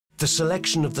The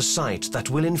selection of the site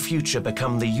that will in future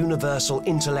become the universal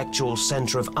intellectual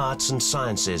center of arts and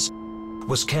sciences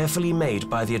was carefully made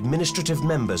by the administrative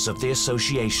members of the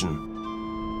association.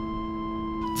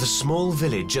 The small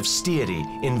village of Styri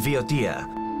in Viotia,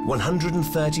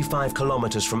 135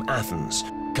 kilometers from Athens,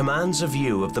 commands a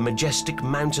view of the majestic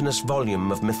mountainous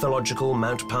volume of mythological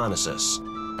Mount Parnassus,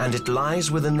 and it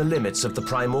lies within the limits of the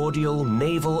primordial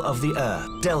navel of the earth,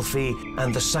 Delphi,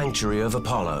 and the sanctuary of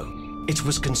Apollo. It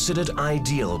was considered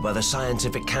ideal by the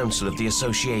scientific council of the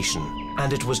association,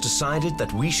 and it was decided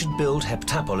that we should build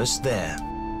Heptapolis there.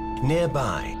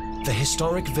 Nearby, the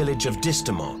historic village of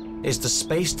Distamo is the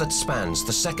space that spans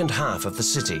the second half of the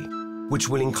city, which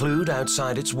will include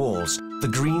outside its walls the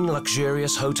green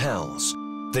luxurious hotels,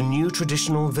 the new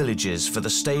traditional villages for the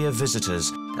stay of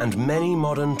visitors, and many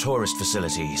modern tourist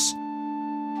facilities.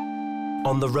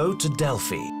 On the road to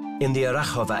Delphi, in the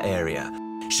Arachova area,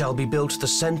 shall be built the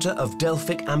center of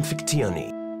Delphic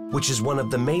Amphictyony, which is one of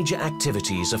the major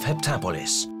activities of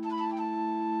Heptapolis.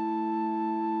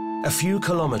 A few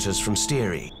kilometers from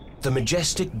Styri, the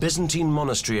majestic Byzantine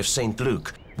monastery of St.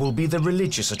 Luke will be the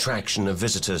religious attraction of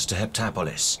visitors to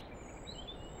Heptapolis.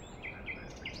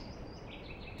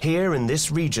 Here in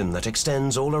this region that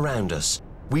extends all around us,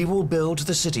 we will build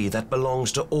the city that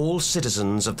belongs to all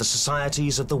citizens of the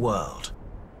societies of the world.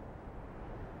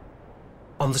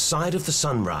 On the side of the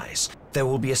sunrise, there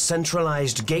will be a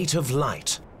centralized gate of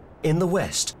light. In the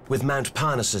west, with Mount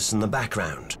Parnassus in the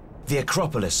background, the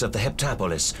Acropolis of the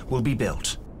Heptapolis will be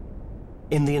built.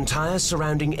 In the entire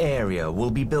surrounding area will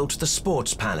be built the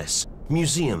sports palace,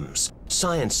 museums,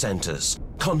 science centers,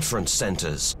 conference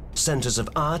centers, centers of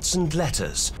arts and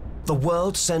letters, the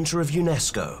World Center of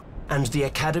UNESCO, and the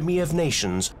Academy of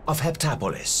Nations of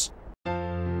Heptapolis.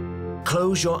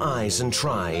 Close your eyes and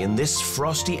try in this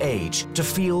frosty age to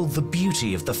feel the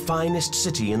beauty of the finest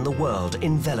city in the world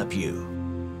envelop you.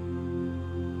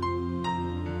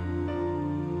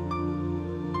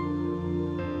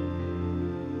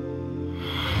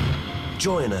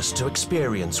 Join us to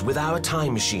experience with our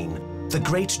time machine the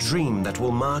great dream that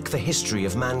will mark the history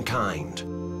of mankind.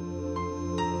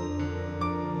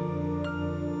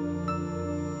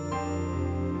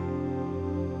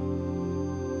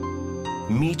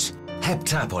 Meet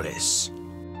Heptapolis.